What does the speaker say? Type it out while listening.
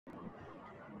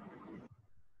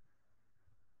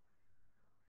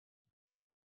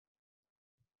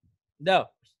দাও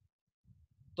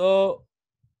তো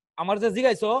আমার যে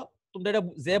জিগাইছো তোমরা এটা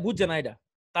যে বুঝছে না এটা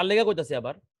তার লেগে কইতাছি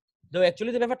আবার তো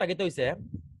অ্যাকচুয়ালি যে ব্যাপারটা কিতে হইছে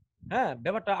হ্যাঁ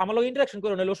ব্যাপারটা আমার লগে ইন্টারঅ্যাকশন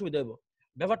করে নিলে অসুবিধা হইব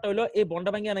ব্যাপারটা হইলো এই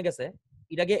বন্ডা ভাঙি আনে গেছে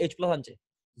এটা গিয়ে H+ আনছে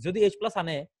যদি H+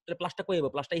 আনে তাহলে প্লাসটা কই আইব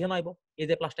প্লাসটা এখানে আইব এই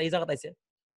যে প্লাসটা এই জায়গাতে আইছে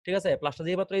ঠিক আছে প্লাসটা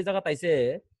যে মাত্র এই জায়গাতে আইছে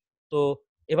তো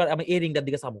এবার আমি এই রিংটার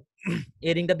দিকে চাবো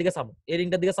এই রিংটার দিকে চাবো এই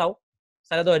রিংটার দিকে চাও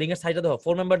সাইডে দাও রিং এর সাইডে দাও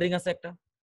 4 মেম্বার রিং আছে একটা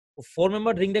 4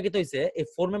 মেম্বার রিংটা কি হইছে এই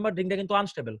 4 মেম্বার রিংটা কিন্তু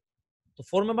আনস্টেবল তো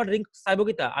 4 মেম্বার রিং চাইবো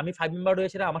কিটা আমি 5 মেম্বার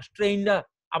হয়েছে আমার স্ট্রেইনটা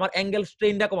আমার অ্যাঙ্গেল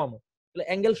স্ট্রেইনটা কমামো তাহলে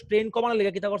অ্যাঙ্গেল স্ট্রেইন কমানোর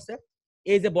লেগে কিটা করছে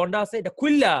এই যে বন্ডা আছে এটা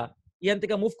খুললা ইয়ান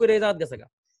থেকে মুভ করে এই জায়গা গেছে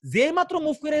যে মাত্র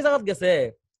মুভ করে এই জায়গা গেছে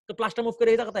তো প্লাসটা মুভ করে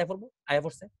এই জায়গাতে আয়া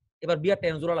পড়ছে এবার বিয়ার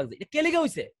টেন জোড়া লাগছে এটা কে লেগে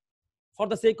হইছে for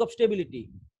the sake of stability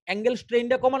angle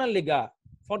স্ট্রেইনটা কমানোর লেগা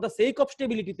ফর দ্য সেক অফ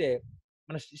স্টেবিলিটিতে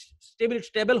মানে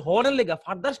স্টেবল হওয়ার লেগা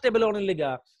ফার্দার স্টেবল হওয়ার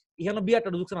লেগা এখানে বিয়ারটা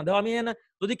ঢুকছে না দেখো আমি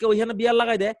যদি কেউ এখানে বিয়ার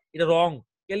লাগাই দেয় এটা রং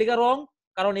কে লেগা রং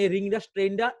কারণ এই রিংটা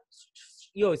স্ট্রেইনটা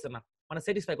হইছে না মানে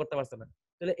স্যাটিসফাই করতে পারছে না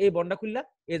তাহলে এই বন্ডা খুললা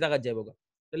এই জায়গায় যাইবো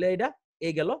তাহলে এটা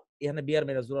এই গেল এখানে বিয়ার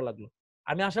মেরে জোড়া লাগলো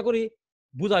আমি আশা করি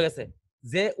বুঝা গেছে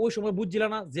যে ওই সময় বুঝছিল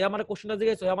না যে আমার কোশ্চেনটা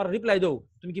জিজ্ঞাসা আমার রিপ্লাই দাও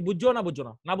তুমি কি বুঝছো না বুঝছো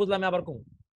না না বুঝলে আমি আবার কম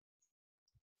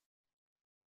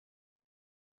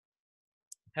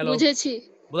হ্যালো বুঝেছি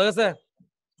বুঝা গেছে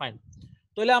ফাইন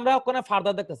তাহলে আমরা ওখানে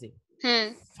ফার্দার দেখতেছি হ্যাঁ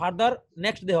ফার্দার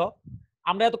নেক্সট দেহ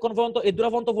আমরা এতক্ষণ পর্যন্ত এই দুটো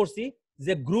পর্যন্ত পড়ছি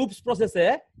যে গ্রুপস প্রসেসে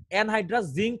anhydrous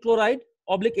zinc chloride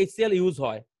oblique HCl use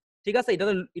হয় ঠিক আছে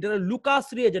এটা লুকাস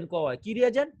রিএজেন্ট কয় হয় কি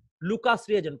রিএজেন্ট লুকাস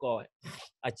রিএজেন্ট কয় হয়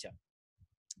আচ্ছা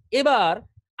এবার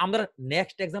আমরা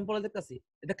নেক্সট एग्जांपल দেখতেছি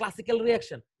এটা ক্লাসিক্যাল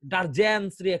রিঅ্যাকশন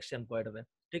ডারজেন্স রিঅ্যাকশন কয় এটা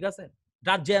ঠিক আছে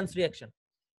ডারজেন্স রিঅ্যাকশন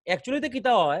অ্যাকচুয়ালি তে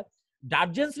কিটা হয়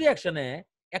ডারজেন্স রিঅ্যাকশনে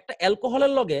একটা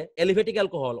অ্যালকোহলের লগে এলিভেটিক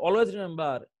অ্যালকোহল অলওয়েজ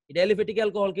রিমেম্বার এটা এলিভেটিক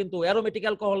অ্যালকোহল কিন্তু অ্যারোমেটিক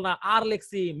অ্যালকোহল না আর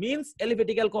লেক্সি মিন্স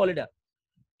এলিভেটিক অ্যালকোহল এটা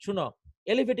শুনো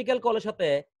এলিভেটিক অ্যালকোহলের সাথে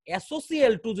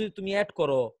HCl2 যদি তুমি অ্যাড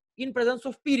করো ইন প্রেজেন্স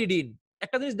অফ পিরিডিন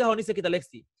একটা জিনিস দেখো নিচে কিটা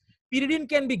লেখছি pyridine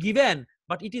can be given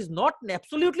but it is not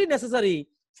absolutely necessary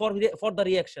for the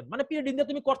reaction মানে পিরিডিন দিয়ে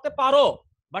তুমি করতে পারো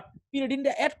বাট পিরিডিন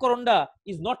দিয়ে add করনটা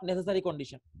is not necessary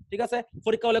condition ঠিক আছে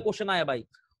পরীক্ষা হলে কোশ্চেন আয় ভাই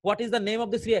what is the name of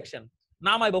this reaction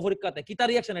নাম আইবো পরীক্ষাতে কিতা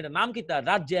রিঅ্যাকশন এটা নাম কিতা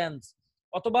ডারজেন্স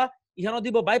অথবা ইহানো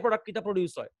দিব বাই প্রোডাক্ট কিতা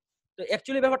প্রোডিউস হয় তো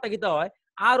অ্যাকচুয়ালি ব্যাপারটা কিতা হয়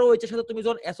আর ওইটার সাথে তুমি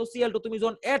যখন HCl2 তুমি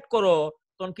যখন অ্যাড করো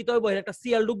তখন কিতা হইবো একটা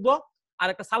Cl ঢুকবো আর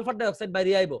একটা সালফার ডাই অক্সাইড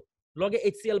বাইরে আইবো লগে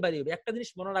HCl বাইরে আইবো একটা জিনিস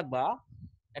মনে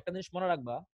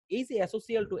রাখবা এই যে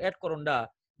HCl2 add করনডা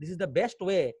this is the best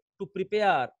way to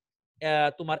prepare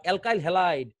তোমার alkyl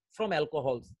halide from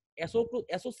alcohols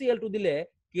HCl2 দিলে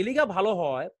কেলিগা ভালো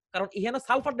হয় কারণ এখানে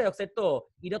সালফার ডাই অক্সাইড তো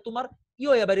এটা তোমার কি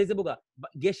হয়ে বাইরে যাবোগা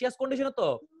গ্যাসিয়াস কন্ডিশনে তো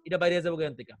এটা বাইরে যাবোগা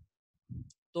এখান থেকে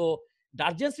তো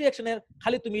ডারজেন্স রিঅ্যাকশনের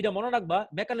খালি তুমি এটা মনে রাখবা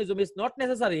মেকানিজম ইজ নট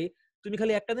নেসেসারি তুমি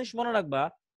খালি একটা জিনিস মনে রাখবা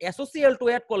HCl2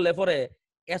 অ্যাড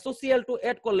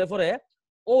করলে পরে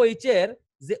OH এর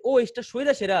যে OH টা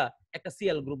সইরা সেরা একটা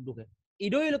Cl গ্রুপ ঢুকে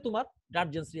এটাই হলো তোমার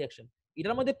ডারজেন্স রিঅ্যাকশন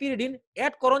এটার মধ্যে পিরিডিন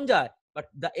অ্যাড করন যায় but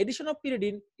the edition of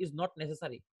pyridine is not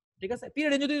necessary ঠিক আছে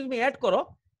পিরিডিন যদি তুমি অ্যাড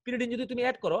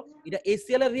করো এটা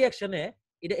HCl এর রিঅ্যাকশনে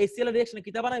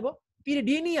কিটা বানাইবো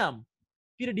পিরিডিনিয়াম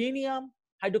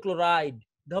হাইড্রোক্লোরাইড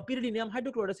দেখো পিরিডিনিয়াম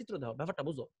হাইড্রোক্লোরাইড চিত্র দাও ব্যাপারটা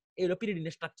বুঝো এই হলো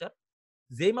পিরিডিনের স্ট্রাকচার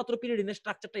যেই মাত্র পিরিডিনের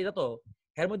স্ট্রাকচারটা এটা তো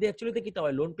এর মধ্যে অ্যাকচুয়ালি তে কিটা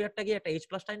হয় লোন পেয়ারটা গিয়ে একটা H+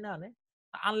 টাইম না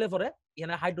আনলে পরে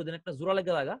এখানে হাইড্রোজেন একটা জোড়া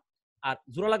লাগে লাগা আর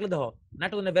জোড়া লাগলে দেখো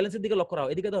নাইট্রোজেনের ব্যালেন্সের দিকে লক্ষ্য রাখো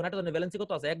এদিকে দেখো নাইট্রোজেনের ব্যালেন্সি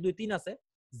কত আছে 1 2 3 আছে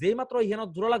যেই মাত্র এখানে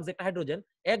জোড়া লাগছে একটা হাইড্রোজেন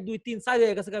 1 2 3 4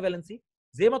 হয়ে গেছে ব্যালেন্সি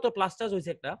যেই মাত্র প্লাস চার্জ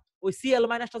হইছে একটা ওই Cl-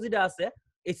 টা যেটা আছে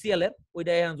এই Cl এর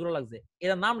ওইটা এখানে জোড়া লাগছে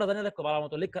এর নামটা জানা রাখো ভালো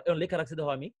মতো লেখা রাখছি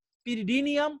দেখো আমি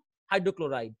পিরিডিনিয়াম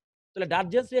হাইড্রোক্লোরাইড তাহলে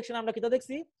ডারজেন্স রিঅ্যাকশন আমরা কিটা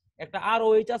দেখছি একটা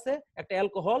ROH আছে একটা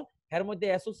অ্যালকোহল এর মধ্যে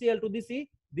HCl2 দিছি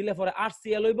দিলে পরে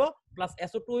RCl হইবো প্লাস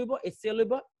SO2 হইবো HCl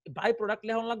হইবো বাই প্রোডাক্ট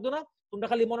লেখন লাগতো না তোমরা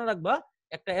খালি মনে রাখবা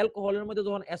একটা অ্যালকোহলের মধ্যে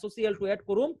যখন HCl2 অ্যাড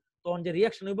করুম তখন যে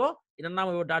রিঅ্যাকশন হইবো এটার নাম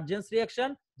হইবো ডারজেন্স রিঅ্যাকশন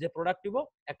যে প্রোডাক্ট হইবো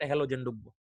একটা হ্যালোজেন ঢুকবো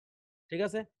ঠিক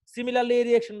আছে সিমিলারলি এই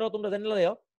রিঅ্যাকশনটাও তোমরা জানলে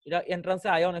দাও এটা এন্ট্রান্সে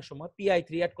আয় অনেক সময়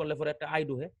Pi3 অ্যাড করলে পরে একটা I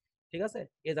ঢুকে ঠিক আছে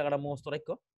এই জায়গাটা মুখস্থ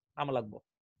রাখো নাম লাগবো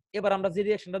এবার আমরা যে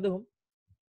রিঅ্যাকশনটা দেখুম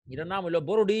এটার নাম হলো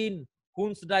বোরোডিন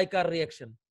হুন্স-ডাইকার রিঅ্যাকশন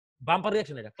বাম্পার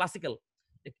রিঅ্যাকশন এটা ক্লাসিক্যাল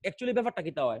অ্যাকচুয়ালি ব্যাপারটা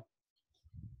কিটা হয়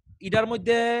এটার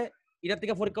মধ্যে এটার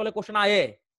থেকে পরীক্ষা হলে কোশ্চেন আয়ে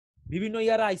বিভিন্ন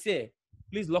ইয়ারে আইছে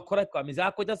প্লিজ লক্ষ্য রাখো আমি যা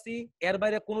কইতাছি এর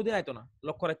বাইরে কোনোদিন আইতো না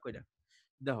লক্ষ্য রাখো এটা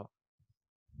দেখো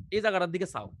এই জায়গাটার দিকে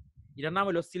চাও এটার নাম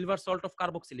হলো silver salt of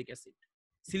carboxylic acid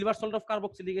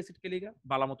কে লিগা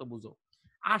ভালো মতো বুঝো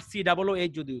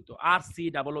RCOOH যদি হতো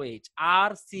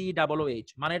RCOOH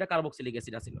মানে এটা কার্বক্সিলিক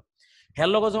অ্যাসিড আছিল হের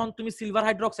লগে যখন তুমি সিলভার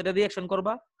হাইড্রোক্সাইডের রিঅ্যাকশন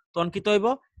করবা তখন কি হইব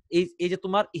এই যে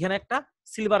তোমার এখানে একটা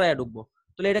সিলভার আয়া ঢুকবো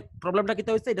তো তাহলে এটা প্রবলেমটা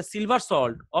কিতা হইছে, এটা সিলভার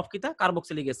সল্ট অফ কিতা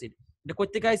কার্বক্সিলিক অ্যাসিড। এটা কই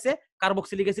থেকে আইছে,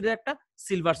 কার্বক্সিলিক অ্যাসিডের একটা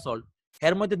সিলভার সল্ট।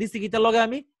 এর মধ্যে দিছি কিতা লগে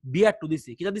আমি Br2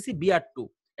 দিছি, কিতা দিছি Br2।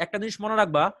 একটা জিনিস মনে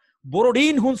রাখবা,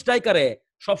 বোরোডিন হুনস্টাইকারে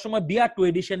সবসময় Br2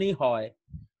 এডিশনই হয়,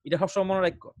 এটা সবসময় মনে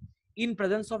রাখো। ইন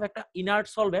প্রেজেন্স অফ একটা inert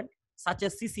solvent such a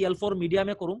CCl4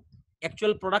 মিডিয়ামে করুম,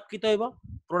 অ্যাকচুয়াল প্রোডাক্ট কিতা হইব,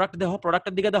 প্রোডাক্ট দেখো,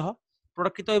 প্রোডাক্টের দিকে দেখো,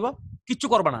 প্রোডাক্ট কিতা হইব, কিচ্ছু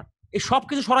করবা না, এই সব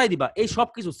কিছু সরাই দিবা, এই সব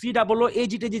কিছু COO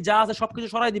AG যা আছে সবকিছু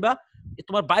সরাই দিবা,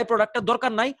 তোমার বাই প্রোডাক্টের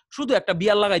দরকার নাই, শুধু একটা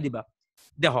বিয়ার লাগাই দিবা।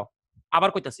 দেখো আবার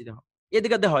কইতাছি, দেখো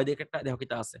এদিকে দেখো, এদিকে একটা দেখো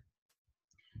কিতা আছে,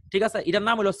 ঠিক আছে। এটার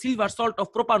নাম হলো silver salt of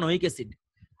propanoic acid.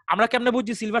 আমরা কেমনে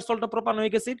বুঝছি silver salt of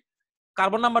propanoic acid?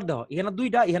 Carbon number দেখো, এখানে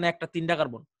দুইটা, এখানে একটা, তিনটা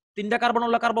কার্বন, তিনটা কার্বন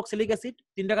হলো কার্বক্সিলিক অ্যাসিড,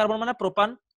 তিনটা কার্বন মানে প্রোপান,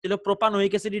 তাহলে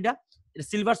প্রোপানোয়িক অ্যাসিড। এটা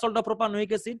silver salt of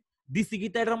propanoic acid দিছি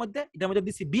কিতা এটার মধ্যে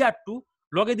দিছি Br2,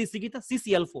 লগে দিছি কিতা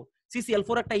CCl4।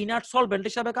 CCl4 একটা ইনার্ট সলভেন্ট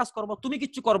হিসেবে কাজ করবে, তুমি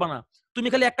কিচ্ছু করবা না, তুমি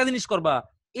খালি একটা জিনিস করবা,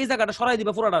 এই জায়গাটা সরাই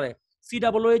দিবা পুরোটারে,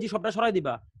 COOAG সবটা সরাই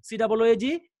দিবা, COOAG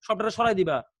সবটা সরাই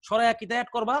দিবা, সরাই কিতা অ্যাড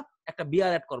করবা, একটা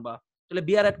Br অ্যাড করবা। তাহলে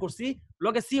Br অ্যাড করছি,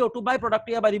 লগে CO2 by product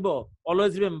yeah বাইরিব,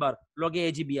 always remember লগে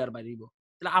AgBr বাইরিব।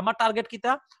 তাহলে আমার টার্গেট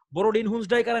কিতা, বোরোডিন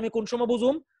হুনস্টাইকার আমি কোন সময়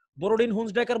বুঝুম, বোরোডিন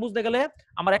হুনস্টাইকার বুঝতে গেলে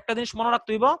আমার একটা জিনিস মনে রাখতে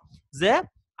হইব, যে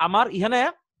আমার এখানে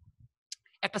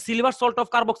একটা silver salt of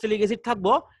carboxylic acid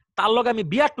থাকবো, তার লগে আমি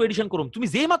Br2 এডিশন করুম। তুমি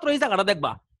যেই মাত্র এই জায়গাটা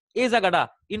দেখবা, এই জায়গাটা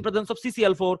in presence of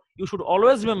CCl4, you should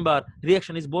always remember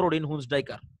reaction is বোরোডিন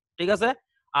হুনস্টাইকার, ঠিক আছে।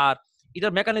 আর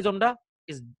এটার মেকানিজমটা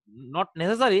ইজ নট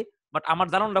নেসেসারি, বাট আমার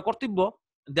জানানোটা কর্তব্য।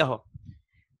 দেখো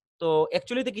তো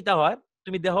অ্যাকচুয়ালিতে কিটা হয়,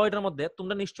 তুমি দেখো এটার মধ্যে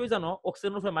তোমরা নিশ্চয়ই জানো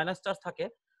অক্সিজেনের উপরে মাইনাস চার্জ থাকে,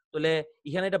 তাহলে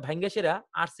এখানে এটা ভাঙ্গে সেরা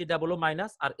RC+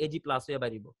 মাইনাস আর Ag+ হয়ে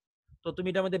বাইরিব। তো তুমি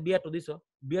এটার মধ্যে Br2 দিছো,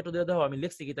 Br2 দিয়ে দেখো আমি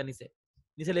লিখছি কিটা নিচে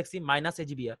লিখছি মাইনাস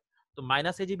AgBr। তো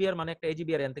মাইনাস AgBr মানে একটা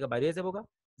AgBr এখান থেকে বাইরে যাবো গা,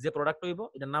 যে প্রোডাক্ট হইব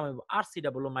এটার নাম হইব RC+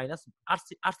 মাইনাস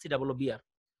RC+Br।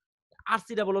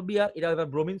 RC+Br এটা এবার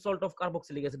bromine salt of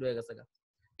carboxylic acid হয়ে গেছে গা।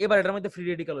 এবার এটার মধ্যে ফ্রি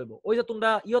রেডিক্যাল হইব, ওই যে তোমরা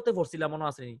ইয়েতে পড়ছিলা মনে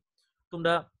আছে নি,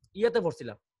 তোমরা ইয়েতে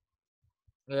পড়ছিলা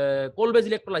কোলবেজ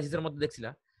ইলেক্ট্রোলাইসিসের মধ্যে দেখছিলা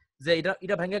যে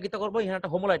এটা ভাঙ্গা কিতা করবো, এখানে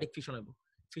একটা হোমোলাইটিক ফিশন হইব।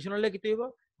 ফিশন হলে কি হইব,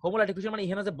 হোমোলাইটিক ফিশন মানে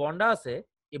এখানে যে বন্ডা আছে,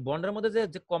 এই বন্ডের মধ্যে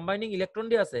যে কম্বাইনিং ইলেকট্রন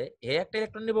ডি আছে, হে একটা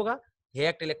ইলেকট্রন নিবগা, হে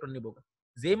একটা ইলেকট্রন নিবগা,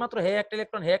 যেই মাত্র হে একটা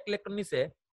ইলেকট্রন নিছে,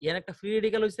 এখানে একটা ফ্রি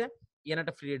রেডিক্যাল হইছে, এখানে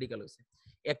একটা ফ্রি রেডিক্যাল হইছে।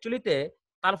 অ্যাকচুয়ালিতে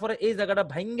তারপরে এই জায়গাটা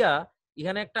ভাঙ্গা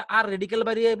এখানে একটা আর রেডিক্যাল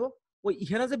বাইরে আইব, ওই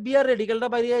এখানে যে বিআর রেডিক্যালটা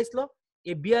বাইরে আইসলো,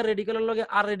 এই বিআর রেডিক্যালের লগে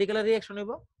আর রেডিক্যালের রিঅ্যাকশন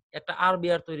হইব, একটা আর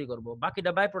বিআর তৈরি করব,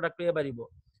 বাকিটা বাই প্রোডাক্ট হয়ে বাইরিব।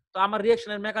 তো আমার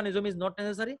রিঅ্যাকশনের মেকানিজম ইজ নট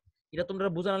নেসেসারি, এটা তোমরা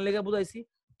বুঝানোর লেগে বুঝাইছি।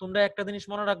 তোমরা একটা জিনিস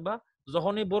মনে রাখবা,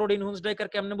 যখনই বোরোডিন হুনস্টাইকার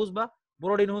কেমনে বুঝবা,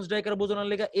 বোরোডিন হুনস্টাইকার বোঝানোর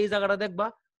লেগে এই জায়গাটা দেখবা,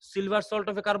 silver salt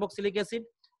of A carboxylic acid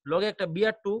লগে একটা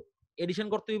Br2 এডিশন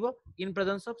করতে হইব ইন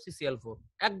প্রেজেন্স অফ CCl4।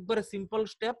 একবারে সিম্পল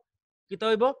স্টেপ, কিতা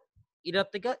হইব, এটার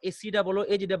থেকে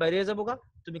COOAG বাইরে যাবো গা,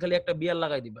 তুমি খালি একটা Br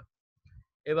লাগাই দিবা।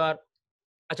 এবার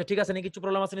আচ্ছা ঠিক আছে নি, কিছু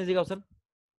প্রবলেম আছে নি জিজ্ঞাসা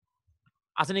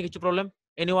আছে নি, কিছু প্রবলেম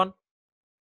এনিওয়ান,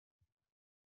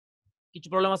 কিছু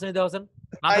প্রবলেম আছে নি দেওয়া আছেন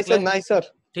না থাকলে? নাই স্যার।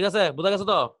 ঠিক আছে, বুঝা গেছে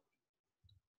তো?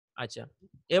 আচ্ছা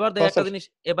এবার দেখ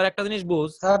একটা জিনিস বুঝ।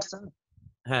 স্যার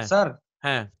হ্যাঁ স্যার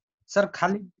হ্যাঁ স্যার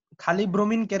খালি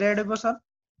ব্রোমিন কে রেড হইব স্যার?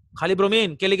 খালি ব্রোমিন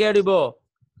কে লিখে দিব,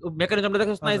 মেকানিজমটা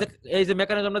দেখছস না, এই যে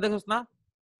মেকানিজমটা দেখছস না,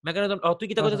 মেকানিজম তুই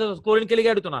কি তা কইতেছস ক্লোরিন কে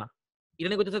লিখে দিত না, এটা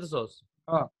নিয়ে কইতেছস?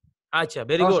 আচ্ছা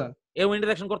ভেরি গুড, এই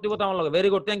ইন্টারঅ্যাকশন করতে হইব তো আমার লগে, very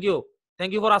good,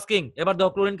 thank you for asking. এবার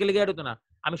দেখো ক্লোরিন কে লিখে দিত না,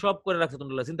 আমি সব করে রাখছি,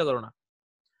 তোমরা চিন্তা করো না।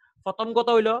 প্রথম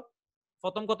কথা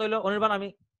হইলো অনির্বাণ, আমি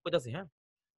কইতাছি হ্যাঁ।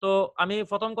 তো আমি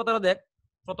প্রথম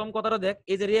কথাটা দেখ,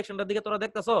 এই যে রিঅ্যাকশনটার দিকে তোরা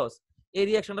দেখতাছস, এই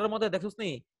রিঅ্যাকশনটার মধ্যে দেখছস নি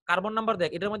কার্বন নাম্বার দেখ,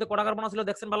 এটার মধ্যে কটা কার্বন আছিল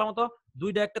দেখছেন ভালো মতো,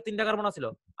 দুইটা একটা তিনটা কার্বন আছিল,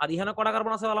 আর এখানে কটা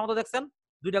কার্বন আছে ভালো মতো দেখছেন,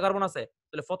 দুইটা কার্বন আছে।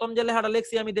 তাহলে প্রথম যে লেখাটা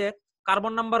লিখছি আমি দেখ,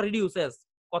 কার্বন নাম্বার রিডিউসেস,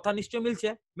 কথা নিশ্চয়ই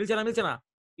মিলছে না,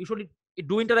 you should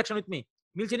do interaction with me,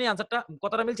 মিলছে নি আনসারটা,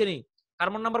 কথাটা মিলছে নি,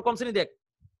 কার্বন নাম্বার কমছে নি দেখ,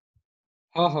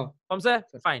 কমছে,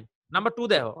 ফাইন। নাম্বার 2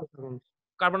 দেখো,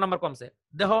 কার্বন নাম্বার কমছে,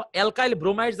 দেখো অ্যালকাইল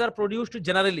ব্রোমাইডস আর প্রোডিউসড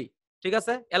জেনারেলি, ঠিক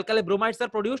আছে, অ্যালকাইল ব্রোমাইডস আর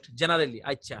প্রোডিউসড জেনারেলি।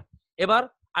 আচ্ছা এবার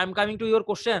I am coming to your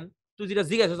question, তুই যেটা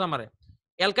জিজ্ঞাসা আমারে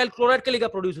অ্যালকাইল ক্লোরাইড কে লিগা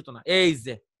প্রোডিউস হতো না, এই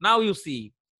যে now you C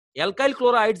alkyl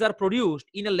ক্লোরাইডস R produced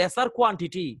in a laser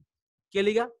quantity, K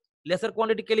Liga laser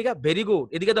quantity, K Liga, very good.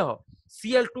 এদিকে দেখো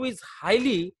Cl2 ইজ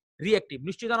হাইলি রিঅ্যাক্টিভ,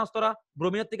 নিশ্চয়ই জানোস তোরা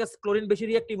ব্রোমিনের থেকে ক্লোরিন বেশি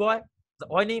রিঅ্যাক্টিভ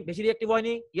হয়নি, বেশি রিঅ্যাক্টিভ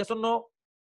হয়নি, yes or no?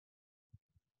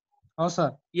 Sir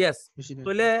yes.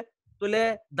 তাহলে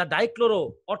দা ডাইক্লোরো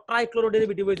অর ট্রাইক্লোরো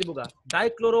ডেরিভেটিভ হইছে বুগা,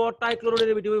 ডাইক্লোরো অর ট্রাইক্লোরো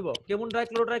ডেরিভেটিভ হইব, কেমন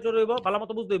ট্রাইক্লোরো হইব ভালো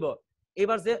মতো বুঝতে হইব।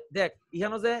 এবার যে দেখ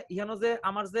ইহানো যে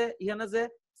আমার যে ইহানে যে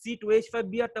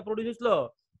C2H5Br টা প্রোডিউস হইলো,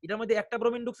 এটার মধ্যে একটা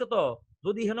ব্রোমিন ঢুকছে তো,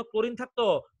 যদি এখানে ক্লোরিন থাকতো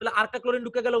তাহলে আরেকটা ক্লোরিন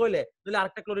ঢুকে গেল কইলে, তাহলে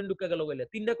আরেকটা ক্লোরিন ঢুকে গেল কইলে,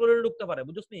 তিনটা ক্লোরিন ঢুকতে পারে,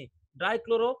 বুঝছনি? ড্রাই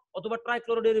ক্লোরো অথবা ট্রাই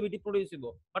ক্লোরো ডেরিভেটিভ প্রোডিউস হইব,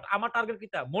 বাট আমার টার্গেট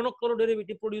কিটা মনোক্লোরো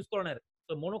ডেরিভেটিভ প্রোডিউস করনের,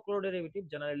 তো মনোক্লোরো ডেরিভেটিভ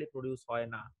জেনারেলি প্রোডিউস হয়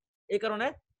না। এই কারণে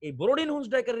এই বোরোডিন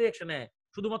হুন্সডাইকের রিঅ্যাকশনে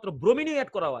শুধুমাত্র ব্রোমিনই অ্যাড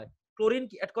করা হয়, ক্লোরিন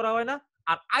কি অ্যাড করা হয় না,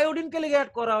 আর আয়োডিন কে লিগে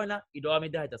অ্যাড করা হয় না, এটাও আমি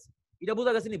দেখাইতাছি। এটা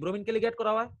বুঝা গেছে নি ব্রোমিন কে লিগে অ্যাড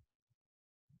করা হয়?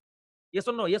 Yes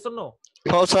or no? Yes or no?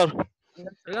 হ্যাঁ স্যার।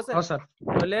 ঠিক আছে, হ্যাঁ স্যার।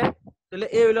 তাহলে তাহলে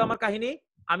এই হলো আমার কাহিনী।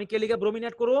 আমি কে লিগে ব্রোমিন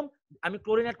অ্যাড করুম, আমি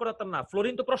ক্লোরিন অ্যাড করতাম না।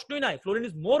 ফ্লোরিন তো প্রশ্নই নাই, fluorine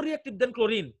is more reactive then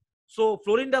chlorine, so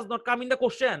fluorine does not come in the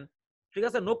question. ঠিক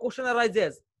আছে, no question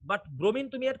arises, but bromine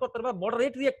তুমি অ্যাড করতে পারবা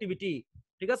মডারেট রিঅ্যাক্টিভিটি।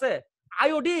 ঠিক আছে,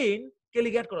 আয়োডিন কে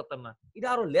লিগে অ্যাড করতাম না, এটা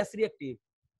আরো লেস রিঅ্যাক্টিভ।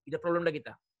 এটা প্রবলেমটা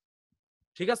কিটা?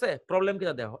 ঠিক আছে, প্রবলেম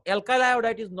কিটা দেখো, alkyl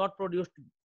iodide is not produced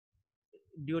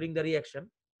during the reaction,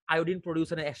 iodine produce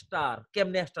N ester.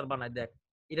 কেমনে এস্টার বানায় দেখ,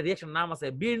 এটা রিঅ্যাকশন নাম আছে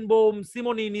বিনবোম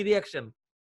সিমোনিনি রিঅ্যাকশন।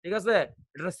 ঠিক আছে,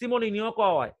 এটা সিমোনিনিও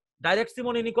কয় হয়, ডাইরেক্ট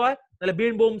সিমোনিনি কয়, তাহলে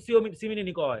বিনবোম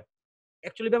সিমোনিনি কয়।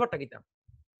 অ্যাকচুয়ালি ব্যাপারটা কিটা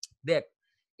দেখ,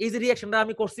 এই যে রিঅ্যাকশনটা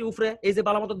আমি করছি উপরে, এই যে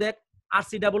বালামতো দেখ,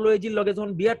 আরসিডব্লিউএজি এর লগে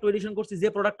যখন বিআর টু এডিশন করছি, যে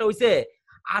প্রোডাক্টটা হইছে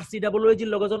আরসিডব্লিউএজি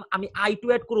এর লগে যখন আমি আই2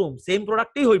 অ্যাড করুম, সেম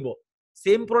প্রোডাক্টই হইব,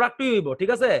 সেম প্রোডাক্টই হইব। ঠিক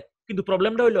আছে, কিন্তু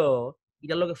প্রবলেমটা হইলো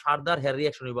এটার লগে ফার্দার হেয়ার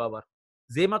রিঅ্যাকশন হইব। আবার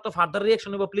যে মাত্র ফার্দার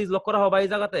রিঅ্যাকশন হইব, প্লিজ লক্ষ্য রাখো ভাই,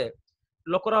 এই জায়গাতে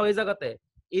লক্ষ্য রাখো, এই জায়গাতে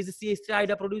এই যে CH3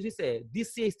 টা প্রোডিউস হইছে, দিস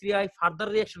CH3 ফার্দার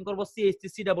রিঅ্যাকশন করব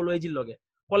CH3COOG এর লগে,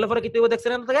 করলে পরে কি হইব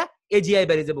দেখছেন না? থেকে AGI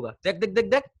বেরিয়ে যাবো। দেখ দেখ দেখ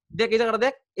দেখ দেখ, এই জায়গাটা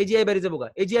দেখ, AGI বেরিয়ে যাবো।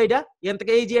 AGI টা এখান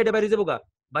থেকে AGI টা বেরিয়ে যাবো,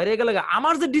 বাইরে গেলে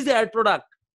আমার যে ডিজায়ার্ড প্রোডাক্ট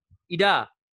এটা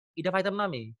এটা পাইতাম না।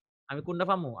 আমি আমি কোনটা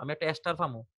পামু? আমি একটা এস্টার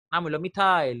পামু, নাম হইলো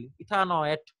মিথাইল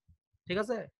ইথানোয়েট। ঠিক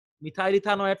আছে, মিথাইল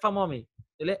ইথানোয়েট পামু আমি।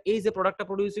 তাহলে এই যে প্রোডাক্টটা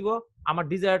প্রোডিউস হইব আমার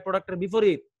ডিজায়ার্ড প্রোডাক্টের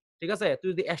বিপরীত। ঠিক আছে, তুই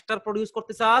যদি এস্টার প্রোডিউস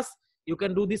করতে চাস, you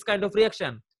can do this kind of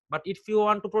reaction, but if you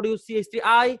want to produce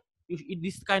CH3I,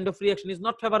 this kind of reaction is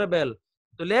not favorable.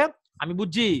 তাহলে আমি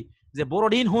বুঝছি যে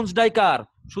বোরোডিন হুন্সডাইকার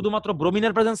শুধুমাত্র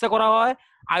ব্রোমিনের প্রেজেন্সে করা হয়,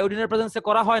 আয়োডিনের প্রেজেন্সে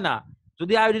করা হয় না।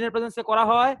 যদি আয়োডিনের প্রেজেন্সে করা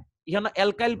হয়, এখানে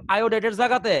অ্যালকাইল আয়োডাইডের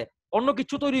জায়গাতে অন্য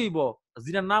কিছু তৈরি হইব,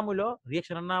 যেটার নাম হইলো,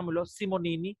 রিঅ্যাকশনের নাম হইলো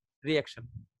সিমোনিনি রিঅ্যাকশন।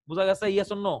 বুঝা গেছে? Yes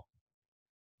or no?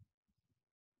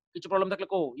 কিছু প্রবলেম থাকলে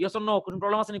কও, ইয়েস অর নো? কোন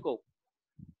প্রবলেম আছে নি কও,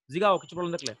 জিগাও কিছু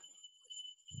প্রবলেম থাকলে।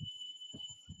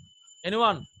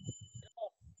 এনিওয়ান?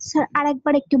 স্যার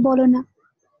আরেকবার একটু বলো না।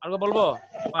 আরেকবার বলবো?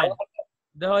 ফাইন,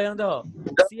 দেখো এখানে দেখো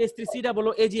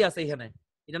CH3COOG আছে এখানে,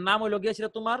 এটার নাম হইলো গিয়ে সেটা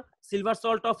তোমার silver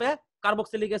salt of A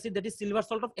carboxylic acid, that is silver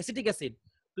salt of acetic acid.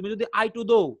 তুমি যদি I2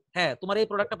 দাও, হ্যাঁ তোমার এই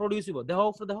প্রোডাক্টটা প্রোডিউস হইব। দেখো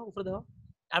উপরে, দেখো উপরে, দেখো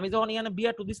আমি যখন এখানে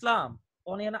Br2 দিছিলাম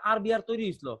তখন এখানে Br তৈরি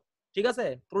হইছিল। ঠিক আছে,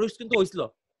 প্রোডিউস কিন্তু হইছিল,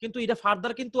 কিন্তু এটা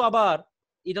ফার্দার কিন্তু আবার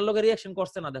এটার লগে রিঅ্যাকশন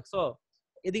করছে না। দেখছো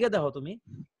এদিকে দেখো, তুমি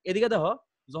এদিকে দেখো,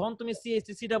 যখন তুমি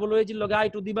CH3COOG এর লগে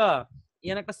I2 দিবা,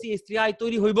 এখানে একটা CH3I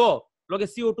তৈরি হইব, লগে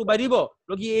CO2 বাইরিব,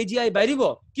 লগে AGI বাইরিব,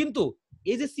 কিন্তু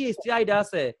এই যে CH3I টা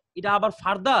আছে এটা আবার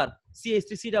ফার্দার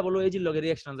CH3COOG এর লগে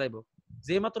রিঅ্যাকশন যাইব।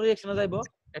 যে মাত্র রিঅ্যাকশনে যাইব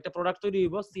একটা প্রোডাক্ট তৈরি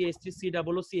হইব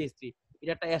CH3COOCH3,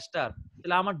 এটা একটা এস্টার।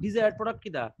 তাহলে আমার ডিজায়ার্ড প্রোডাক্ট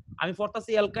কিটা? আমি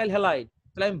পড়তাছি অ্যালকাইল হ্যালাইড,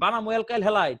 তাহলে আমি বানাবো অ্যালকাইল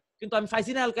হ্যালাইড, কিন্তু আমি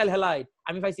পাইছি না অ্যালকাইল হ্যালাইড,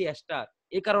 আমি পাইছি এস্টার।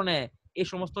 এই কারণে এই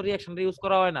সমস্ত রিঅ্যাকশনটা ইউজ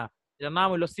করা হয় না। এটার নাম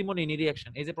হলো সিমোনিনি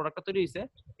রিঅ্যাকশন। এই যে প্রোডাক্টটা তৈরি হইছে,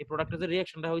 এই প্রোডাক্টের যে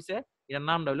রিঅ্যাকশনটা হইছে, এটার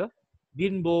নামটা হলো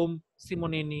বিনবোম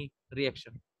সিমোনিনি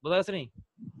রিঅ্যাকশন। বোঝা গেছে নি?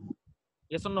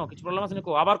 Yes or no? কিছু প্রবলেম আছে নি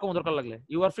কো, আবার কোন দরকার লাগলে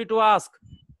you R free to ask.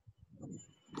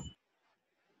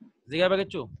 জিজ্ঞাসা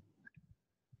কিছু?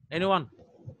 এনিওয়ান?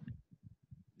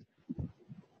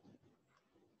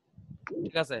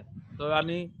 ঠিক আছে, তো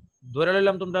আমি ধরে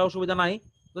লইলাম তোমরা অসুবিধা নাই।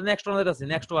 তো নেক্সট ওয়ান আছে,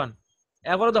 নেক্সট ওয়ান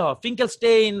এবারে দেখো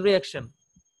ফিঙ্কেলস্টেইন রিঅ্যাকশন।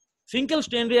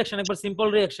 ফিঙ্কেলস্টেইন রিঅ্যাকশন একবার সিম্পল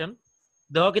রিঅ্যাকশন।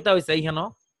 দেখো কিটা হইছে, এইখানে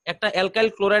একটা অ্যালকাইল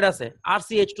ক্লোরাইড আছে,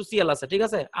 RCH2Cl আছে। ঠিক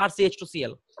আছে,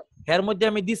 RCH2Cl এর মধ্যে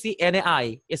আমি দিছি NaI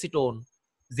এসিটোন।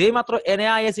 যে মাত্র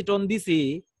NaI এসিটোন দিছি,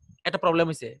 একটা প্রবলেম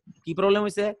হইছে। কি প্রবলেম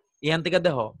হইছে? এখান থেকে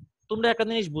দেখো, তোমরা একটা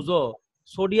জিনিস বুঝো,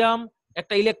 সোডিয়াম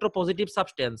একটা ইলেকট্রোপজিটিভ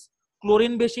সাবস্টেন্স।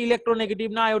 ক্লোরিন বেশি ইলেকট্রোনেগেটিভ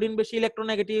না আয়োডিন বেশি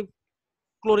ইলেকট্রোনেগেটিভ?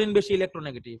 ক্লোরিন বেশি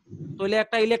ইলেকট্রোনেগেটিভ। তাহলে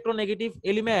একটা ইলেকট্রোনেগেটিভ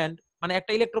এলিমেন্ট, মানে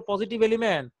একটা ইলেকট্রোপজিটিভ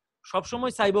এলিমেন্ট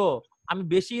সবসময় চাইবো আমি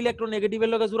বেশি ইলেকট্রোনেগেটিভের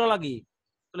লগে জোড়া লাগি।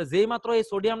 তাহলে যেই মাত্র এই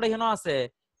সোডিয়ামটা এখানে আছে,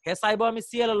 হে চাইবো আমি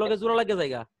Cl এর লগে জোড়া লাগে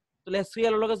জায়গা, তাহলে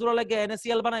Cl এর লগে জোড়া লাগে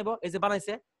NaCl বানাইবো, এই যে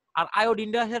বানাইছে। আর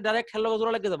আয়োডিনটা হে ডাইরেক্ট হের লগে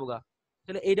জোড়া লাগে যাবো গা।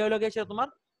 তাহলে এইটা হইলো গিয়ে তোমার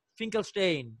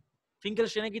ফিঙ্কেলস্টেইন।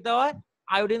 ফিঙ্কেলস্টেইনে কিটা হয়?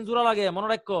 আয়োডিন জোড়া লাগে, মনে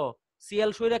রাখো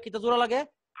Cl সইরা কিটা জোড়া লাগে?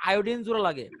 আয়োডিন জোড়া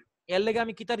লাগে। এর লাগে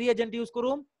আমি কিটা রিএজেন্ট ইউজ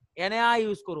করুম? NaI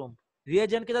ইউজ করুম।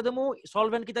 রিএজেন্ট কিটা দেমু?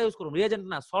 সলভেন্ট কিটা ইউজ করুম? রিএজেন্ট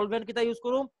না, সলভেন্ট কিটা ইউজ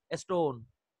করুম? স্টোন।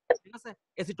 ঠিক আছে,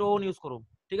 এসিটোন ইউজ করুম।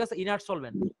 ঠিক আছে, ইনার্ট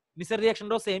সলভেন্ট। নিচের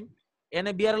রিঅ্যাকশনটাও সেম,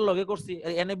 NaBr এর লগে করছি,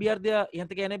 NaBr দিয়া এখান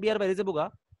থেকে NaBr বাইরে যাবো গা,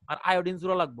 আর আয়োডিন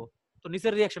জোড়া লাগবে। তো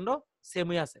নিচের রিঅ্যাকশনটা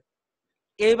সেমই আছে।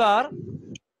 এবার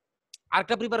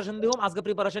আরেকটা প্রিপারেশন দিহুম, আজকে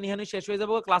প্রিপারেশন ইহানি শেষ হয়ে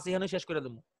যাবো, ক্লাস ইহানি শেষ করে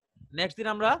দেবো। নেক্সট দিন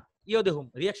আমরা ইও দেহুম,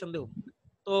 রিঅ্যাকশন দেহুম।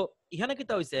 তো ইহানে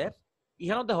কিটা হইছে,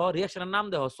 ইহানো দেহ রিঅ্যাকশনের নাম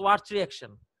দেহ সোয়ার্টস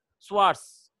রিঅ্যাকশন। সোয়ার্টস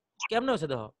কেমনে হইছে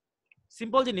দেহ,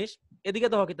 সিম্পল জিনিস। এদিকে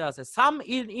দেহ কিটা আছে, সাম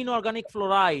inorganic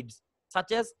ফ্লোরাইডস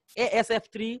such as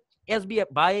ASF3 SBF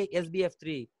by SBF3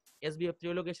 SBF3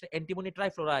 হলো কি antimony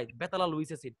trifluoride, বেতালা Luis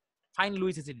acid, fine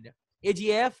Luis acid, এটা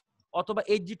AgF অথবা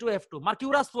Hg2F2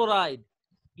 মার্কিউরাস ফ্লোরাইড।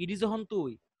 ইডি যখন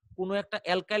তুই কোন একটা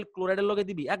অ্যালকাইল ক্লোরাইডের লগে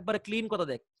দিবি, একবারে ক্লিন কথা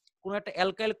দেখ, কোন একটা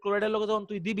অ্যালকাইল ক্লোরাইডের লগে যখন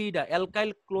তুই দিবি, এটা অ্যালকাইল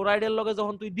ক্লোরাইডের লগে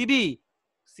যখন তুই দিবি,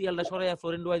 সিএলটা সরাইয়া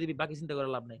ফ্লোরিন ডুয়াই দিবি, বাকি চিন্তা করে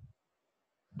লাভ নাই।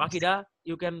 বাকিটা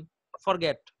ইউ ক্যান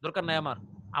ফরগেট, দরকার নাই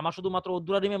আমার শুধুমাত্র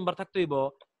উদ্দুরা রিমেম্বার থাকতে হইব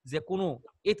যে কোন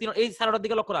এই সারাটার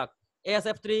দিকে লক্ষ্য রাখ,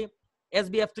 ASF3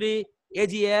 SBF3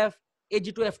 AgF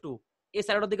Ag2F2, এই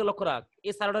সারাটার দিকে লক্ষ্য রাখ।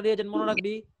 এই সারাটা দিয়ে যেন মনে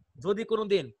রাখবি, যদি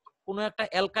কোনোদিন কোন একটা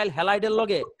অ্যালকাইল হ্যালাইডের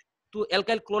লগে তুই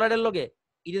অ্যালকাইল ক্লোরাইডের লগে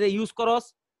এটা ইউজ করস,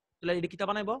 তাহলে এটা কিটা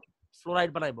বানাইবো,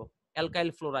 ফ্লোরাইড বানাইবো, অ্যালকাইল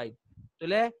ফ্লোরাইড।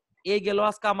 তাহলে এই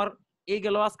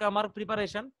গেল আজকে আমার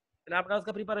প্রিপারেশন। তাহলে আমরা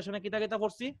আজকে প্রিপারেশনে কিটা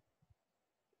পড়ছি,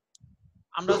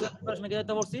 আমরা প্রিপারেশনে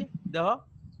কিটা পড়ছি দেখো,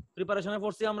 প্রিপারেশনে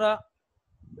পড়ছি আমরা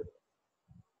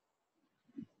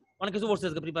অনেক কিছু পড়ছি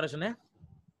আজকে প্রিপারেশনে।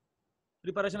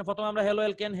 প্রথমে আমরা হ্যালো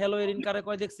অ্যালকেন হ্যালো এরিন কারে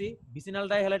কয় দেখছি, ভিসিনাল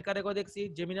ডাইহ্যালাইড কারে কয় দেখছি,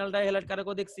 জেমিনাল ডাইহ্যালাইড কারে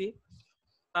কয় দেখছি।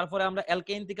 তারপরে আমরা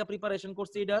অ্যালকেন থেকে প্রিপারেশন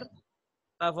করছি এটার।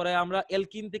 তারপরে আমরা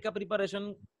অ্যালকিন থেকে প্রিপারেশন,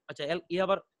 আচ্ছা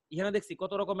আবার এখানে দেখছি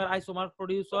কত রকমের আইসোমার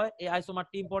প্রোডিউস হয়। এই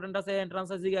আইসোমারটি ইম্পর্টেন্ট আছে,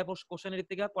 এন্ট্রান্সে জিগায় কোশ্চেনের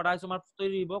থেকে কটা আইসোমার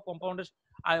তৈরি হইব,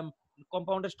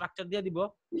 কম্পাউন্ডের স্ট্রাকচার দিয়ে দিব,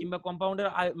 কিংবা কম্পাউন্ডের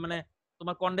মানে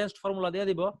তোমার কনডেন্সড ফর্মুলা দিয়ে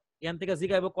দিব, এখান থেকে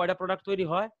জিগাইব কয়টা প্রোডাক্ট তৈরি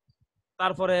হয়,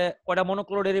 তারপরে কয়টা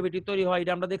মনোক্লোর ডেরিভেটিভ তৈরি হয়,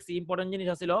 এটা আমরা দেখছি, ইম্পর্টেন্ট জিনিস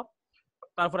আছিল।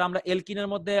 তারপরে আমরা এলকিনের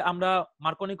মধ্যে আমরা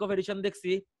মার্কোনিকভ এডিশন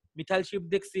দেখছি, মিথাইল শিফট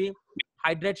দেখছি,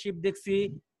 হাইড্রেট শিফট দেখছি,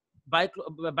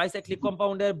 বাইসাইক্লিক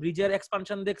কম্পাউন্ডের ব্রিজের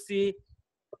এক্সপানশন দেখছি।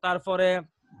 তারপরে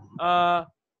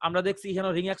আমরা দেখছি এখানে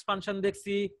রিং এক্সপানশন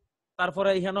দেখছি। তারপরে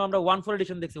এখানে আমরা 1,4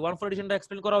 এডিশন দেখছি। 1,4 এডিশনটা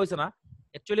এক্সপ্লেইন করা হয়েছে না,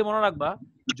 অ্যাকচুয়ালি মনে রাখবা,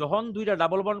 যখন দুইটা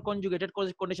ডাবল বন্ড কনজুগেটেড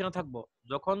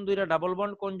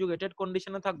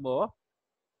কন্ডিশনে থাকবো,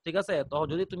 ঠিক আছে, তখন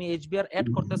যদি তুমি এইচবিআর অ্যাড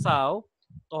করতে চাও,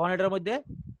 তখন এটার মধ্যে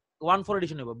 1,4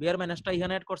 এডিশন হবে। বিআর মাইনাসটা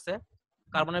এখানে অ্যাড করছে,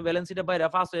 কার্বনের ভ্যালেন্সিটা বাইরে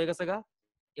পাস হয়ে গেছে গা,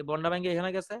 এই বন্ডা ব্যাংকে এখানে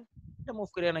গেছে, এটা মুভ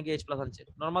করে এখানে এইচ প্লাস আনছে,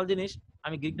 নরমাল জিনিস।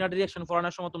 আমি গ্রিগনার্ড রিঅ্যাকশন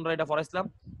পড়ানোর সময় তোমরা এটা পড়াইছিলাম,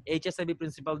 এইচএসআইবি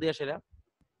প্রিন্সিপাল দিয়ে সেটা।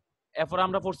 এরপর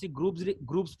আমরা পড়ছি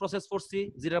গ্রুপস প্রসেস পড়ছি,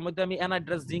 যেটার মধ্যে আমি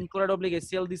anhydrous zinc chloride oblique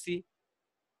HCl দিছি।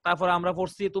 তারপর আমরা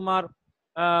পড়ছি তোমার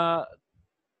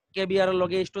কেবিআর এর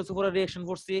লগে H2SO4 এর রিঅ্যাকশন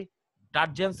পড়ছি,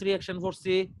 ডার্জেন্স রিঅ্যাকশন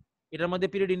পড়ছি, এটার মধ্যে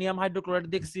পিরিডিনিয়াম হাইড্রোক্লোরাইড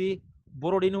দেখছি,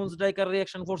 বোরোডিন হুন্সডাইকার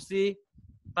রিঅ্যাকশন পড়ছি।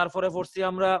 তারপরে পড়ছি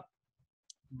আমরা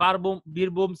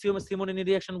বীরবোম সিমোনিনি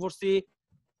রিঅ্যাকশন পড়ছি,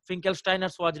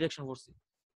 ফিঙ্কেলস্টাইনার সোয়াজ রিঅ্যাকশন পড়ছি।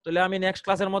 তাহলে আমি নেক্সট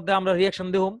ক্লাসের মধ্যে আমরা রিঅ্যাকশন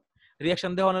দেহুম।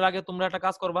 রিঅ্যাকশন দেওয়ানোর আগে তোমরা একটা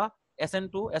কাজ করবা,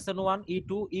 SN2 SN1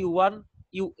 E2 E1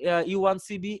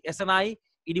 U1CB SNI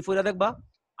ED ফইরা দেখবা,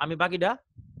 আমি বাকিটা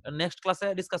নেক্সট ক্লাসে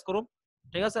ডিসকাস করব,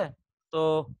 ঠিক আছে? তো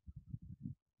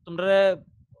তোমরা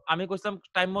আমি কইছিলাম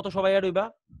টাইম মতো সবাই অ্যাড হইবা,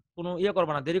 কোনো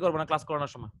করবা না, দেরি করবা না ক্লাস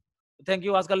করানোর সময়। থ্যাংক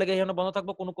ইউ, আজকাল লেগে এখানে বন্ধ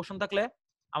থাকবো। কোনো কোশ্চেন থাকলে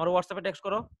আমার হোয়াটসঅ্যাপে টেক্সট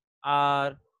করো, আর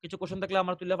কিছু কোশ্চেন থাকলে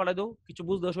আমার তুলে পাঠাই দাও, কিছু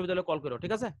বুঝতে অসুবিধা হলে কল করো,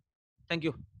 ঠিক আছে? Thank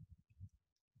you.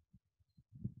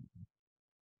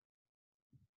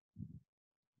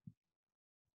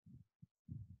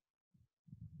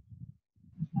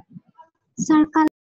 স্যার